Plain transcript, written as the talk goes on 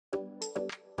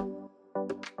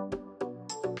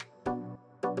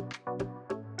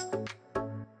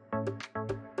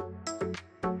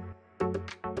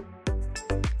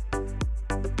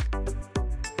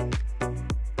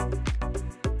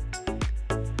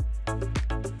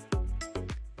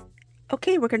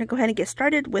Okay, we're going to go ahead and get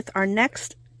started with our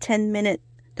next 10-minute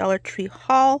Dollar Tree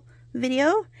haul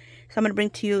video. So I'm going to bring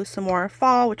to you some more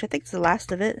fall, which I think is the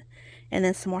last of it, and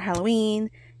then some more Halloween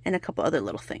and a couple other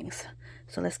little things.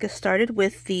 So let's get started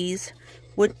with these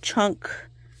wood chunk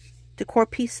decor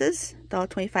pieces,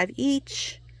 $1.25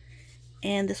 each.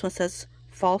 And this one says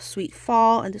Fall Sweet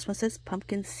Fall, and this one says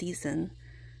Pumpkin Season.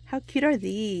 How cute are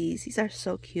these? These are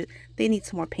so cute. They need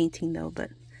some more painting though,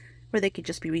 or they could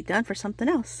just be redone for something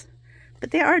else. But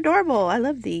they are adorable. I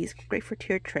love these. Great for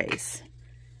tier trays.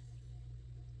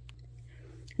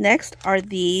 Next are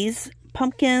these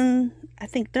pumpkin. I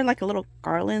think they're like a little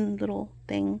garland little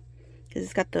thing, because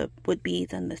it's got the wood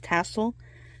beads and the tassel.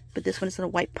 But this one is a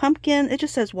white pumpkin. It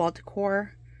just says wall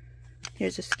decor.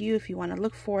 Here's a SKU if you want to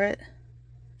look for it.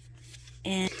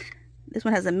 And this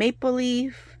one has a maple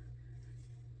leaf.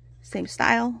 Same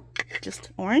style,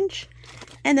 just orange.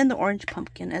 And then the orange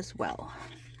pumpkin as well.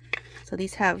 So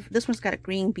these have, this one's got a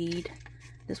green bead,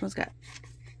 this one's got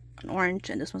an orange,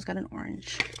 and this one's got an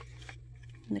orange.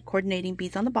 And the coordinating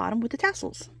beads on the bottom with the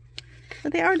tassels.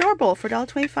 But they are adorable for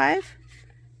 $1.25.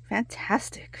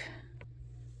 Fantastic.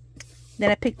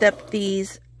 Then I picked up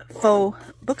these faux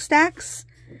book stacks.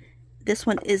 This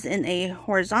one is in a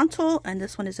horizontal, and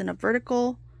this one is in a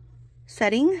vertical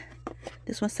setting.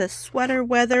 This one says Sweater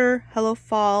Weather, Hello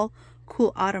Fall,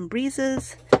 Cool Autumn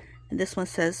Breezes. And this one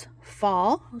says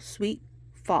Fall, Sweet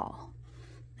Fall.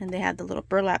 And they have the little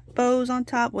burlap bows on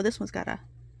top. Well, this one's got a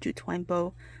jute twine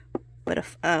bow, but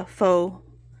a faux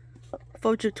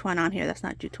jute twine on here. That's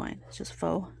not jute twine. It's just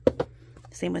faux.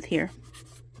 Same with here.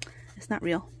 It's not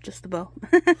real, just the bow.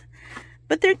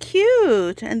 But they're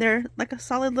cute, and they're like a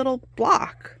solid little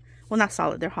block. Well, not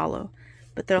solid, they're hollow,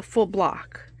 but they're a full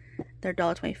block. They're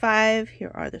 $1.25.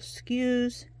 Here are the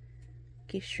SKUs, in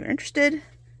case you're interested,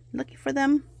 looking for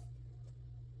them.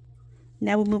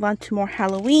 Now we'll move on to more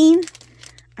Halloween.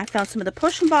 I found some of the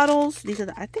potion bottles. These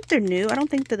are I think they're new. I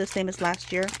don't think they're the same as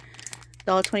last year.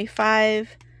 $1.25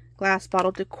 glass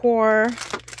bottle decor.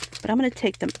 But I'm going to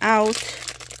take them out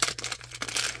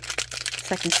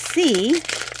so I can see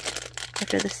if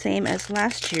they're the same as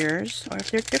last year's or if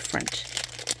they're different.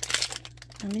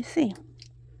 Let me see.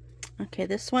 Okay,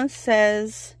 this one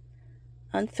says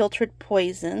Unfiltered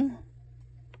Poison.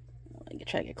 Let me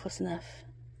try to get close enough.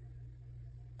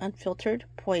 Unfiltered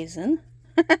Poison.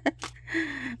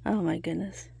 Oh my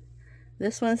goodness.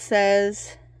 This one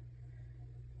says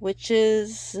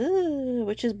Witch's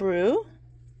Brew.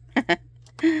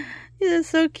 These are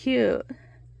so cute.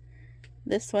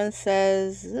 This one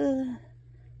says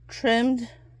Trimmed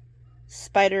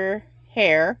Spider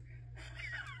Hair.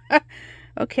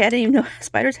 Okay, I didn't even know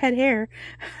spiders had hair.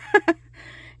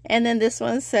 And then this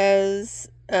one says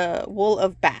Wool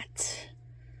of Bat.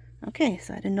 Okay,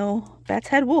 so I didn't know bats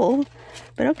had wool,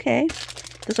 but okay.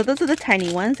 So those are the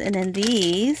tiny ones, and then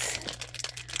these.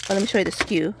 Well, let me show you the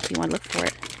SKU if you want to look for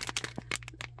it.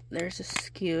 There's a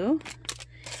SKU,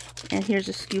 and here's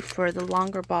a SKU for the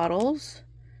longer bottles.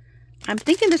 I'm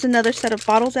thinking there's another set of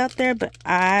bottles out there, but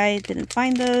I didn't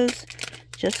find those.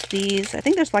 Just these. I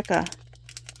think there's like a,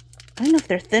 I don't know if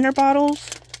they're thinner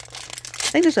bottles. I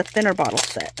think there's a thinner bottle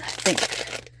set, I think,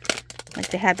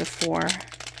 like they had before.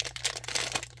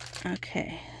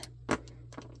 Okay.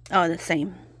 Oh, the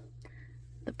same.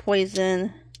 The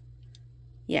poison.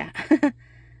 Yeah.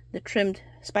 The trimmed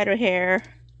spider hair.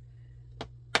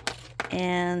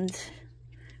 And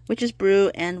Witch's Brew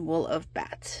and Wool of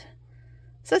Bat.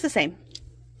 So it's the same.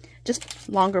 Just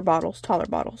longer bottles, taller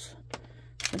bottles.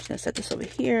 I'm just going to set this over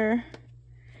here.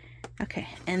 Okay.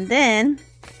 And then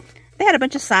they had a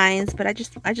bunch of signs, but I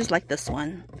just like this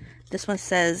one. This one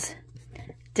says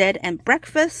Dead and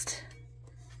Breakfast.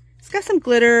 It's got some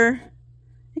glitter.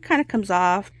 It kind of comes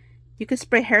off. You can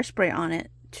spray hairspray on it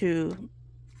to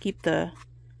keep the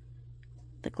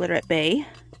glitter at bay.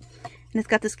 And it's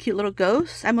got this cute little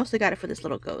ghost. I mostly got it for this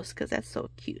little ghost because that's so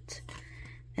cute.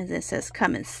 And then it says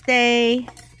Come and Stay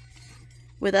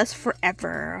with Us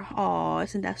Forever. Oh,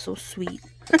 isn't that so sweet?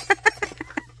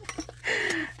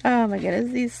 Oh my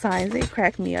goodness, these signs, they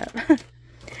crack me up.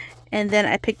 And then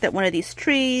I picked up one of these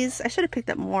trees. I should have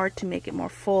picked up more to make it more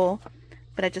full,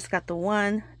 but I just got the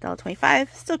one,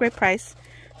 $1.25. Still a great price.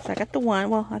 So I got the one.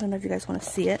 Well, I don't know if you guys want to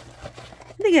see it.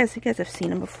 I think you guys have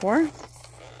seen them before,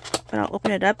 but I'll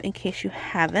open it up in case you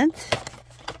haven't.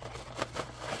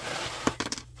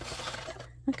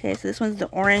 Okay, so this one's the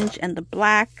orange and the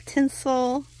black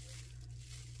tinsel.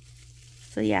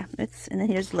 So yeah, and then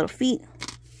here's the little feet.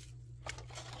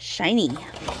 Shiny.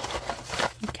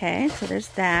 Okay, so there's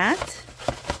that.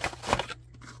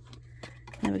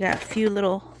 And we got a few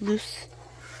little loose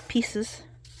pieces.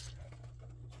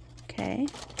 Okay.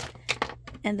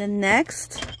 And then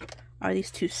next are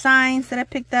these two signs that I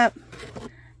picked up.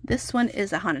 This one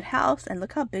is a haunted house, and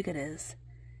look how big it is.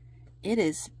 It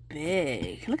is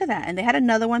big. Look at that. And they had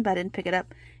another one, but I didn't pick it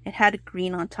up. It had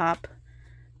green on top,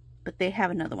 but they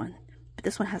have another one. But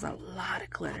this one has a lot of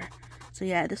glitter. So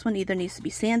yeah, this one either needs to be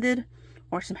sanded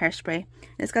or some hairspray.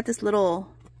 And it's got this little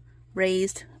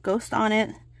raised ghost on it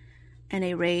and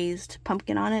a raised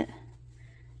pumpkin on it.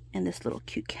 And this little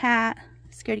cute cat,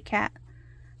 scaredy cat.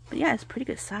 But yeah, it's pretty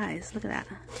good size. Look at that.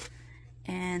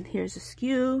 And here's a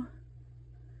skew.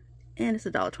 And it's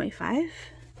 $1.25.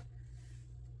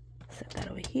 Set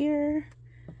that over here.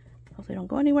 Hopefully they don't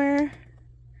go anywhere.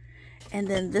 And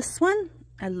then this one,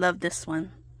 I love this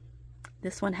one.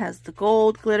 This one has the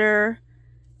gold glitter.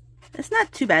 It's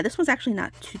not too bad. This one's actually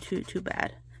not too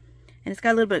bad. And it's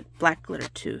got a little bit of black glitter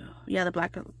too. Yeah, the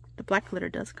black glitter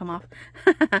does come off.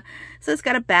 So it's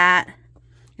got a bat.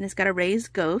 And it's got a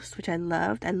raised ghost, which I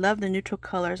loved. I love the neutral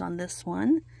colors on this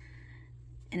one.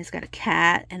 And it's got a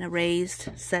cat and a raised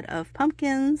set of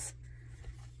pumpkins.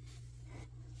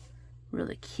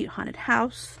 Really cute haunted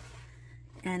house.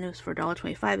 And it was for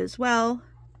 $1.25 as well.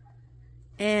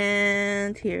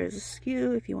 And here's a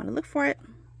skew if you want to look for it.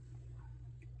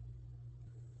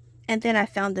 And then I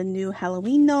found the new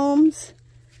Halloween gnomes.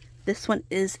 This one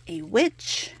is a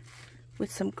witch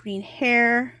with some green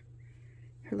hair.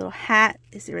 Her little hat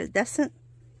is iridescent,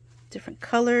 different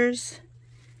colors.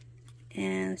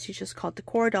 And she's just called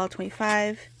Decor,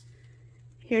 $1.25.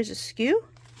 Here's a skew.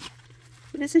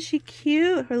 But isn't she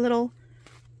cute? Her little,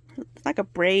 it's like a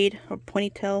braid or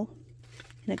ponytail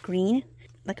in a green,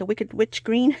 like a wicked witch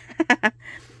green.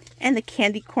 And the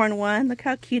candy corn one, look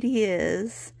how cute he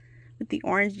is. With the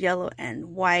orange, yellow,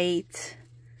 and white.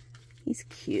 He's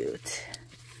cute.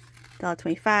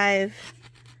 $1.25.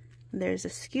 There's a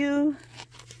skew.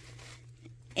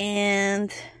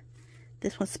 And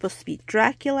this one's supposed to be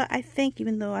Dracula, I think,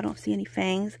 even though I don't see any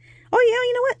fangs. Oh yeah,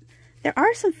 you know what? There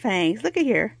are some fangs. Look at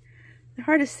here. They're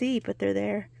hard to see, but they're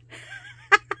there.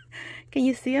 Can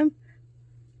you see them?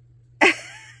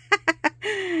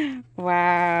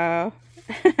 Wow.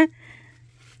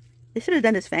 They should have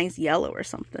done his fangs yellow or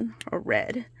something, or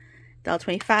red.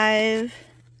 $1.25.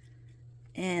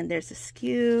 And there's a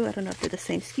skew. I don't know if they're the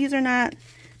same skews or not.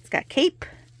 It's got cape.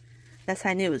 That's how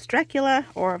I knew it was Dracula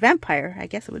or a vampire. I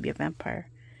guess it would be a vampire.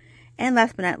 And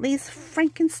last but not least,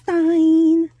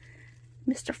 Frankenstein.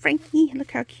 Mr. Frankie.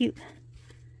 Look how cute.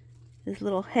 His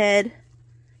little head,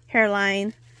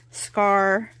 hairline,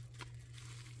 scar.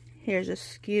 Here's a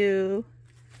skew.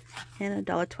 And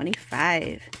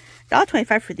 $1.25.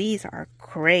 $1.25 for these are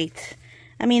great.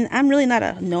 I mean, I'm really not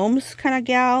a gnomes kind of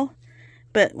gal,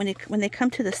 but when they come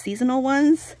to the seasonal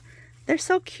ones, they're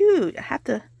so cute. I have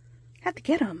to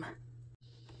get them.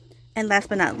 And last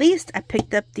but not least, I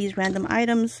picked up these random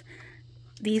items.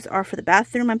 These are for the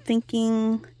bathroom, I'm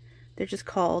thinking. They're just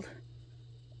called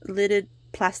lidded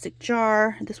plastic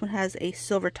jar. This one has a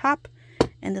silver top,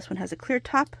 and this one has a clear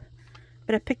top.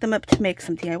 But I picked them up to make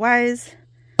some DIYs.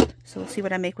 So we'll see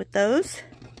what I make with those.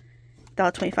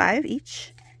 $1.25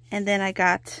 each. And then I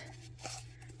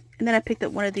picked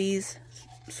up one of these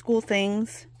school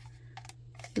things.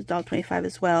 It's $1.25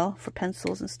 as well for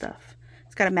pencils and stuff.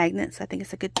 It's got a magnet, so I think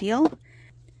it's a good deal.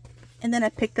 And then I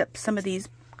picked up some of these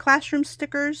classroom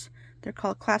stickers. They're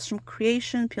called Classroom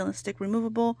Creation, Peel and Stick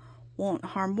Removable, Won't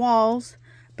Harm Walls.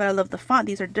 But I love the font.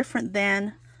 These are different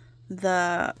than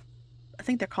I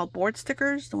think they're called board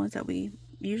stickers, the ones that we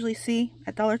usually see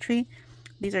at Dollar Tree.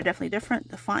 These are definitely different.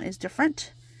 The font is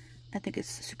different. I think it's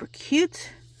super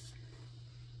cute.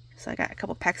 So I got a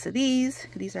couple packs of these.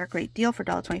 These are a great deal for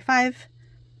 $1.25.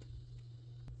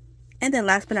 And then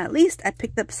last but not least, I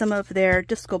picked up some of their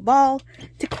disco ball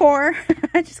decor.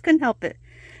 I just couldn't help it.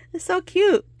 It's so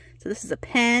cute. So this is a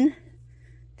pen,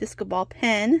 disco ball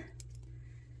pen.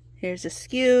 Here's a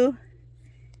skew.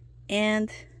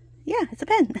 And yeah, it's a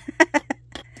pen.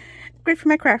 Great for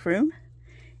my craft room.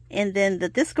 And then the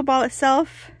disco ball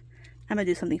itself, I'm going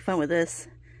to do something fun with this.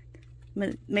 I'm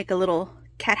going to make a little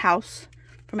cat house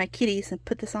for my kitties and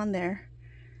put this on there.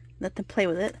 Let them play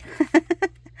with it.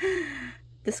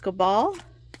 Disco ball.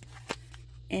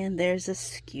 And there's a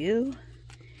skew.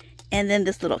 And then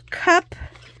this little cup.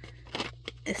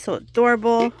 It's so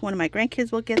adorable. One of my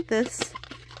grandkids will get this.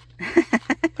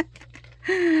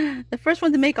 The first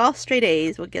one to make all straight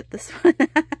A's will get this one.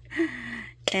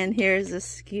 And here's a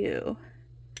skew.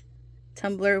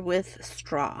 Tumbler with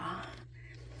straw.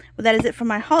 Well, that is it for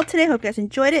my haul today. Hope you guys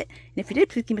enjoyed it. And if you did,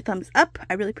 please give me a thumbs up.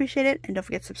 I really appreciate it. And don't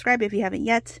forget to subscribe if you haven't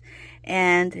yet.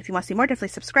 And if you want to see more, definitely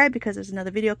subscribe because there's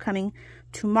another video coming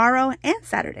tomorrow and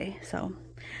Saturday. So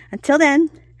until then,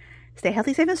 Stay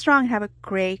healthy, safe, and strong. Have a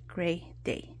great, great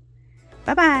day.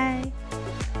 Bye-bye.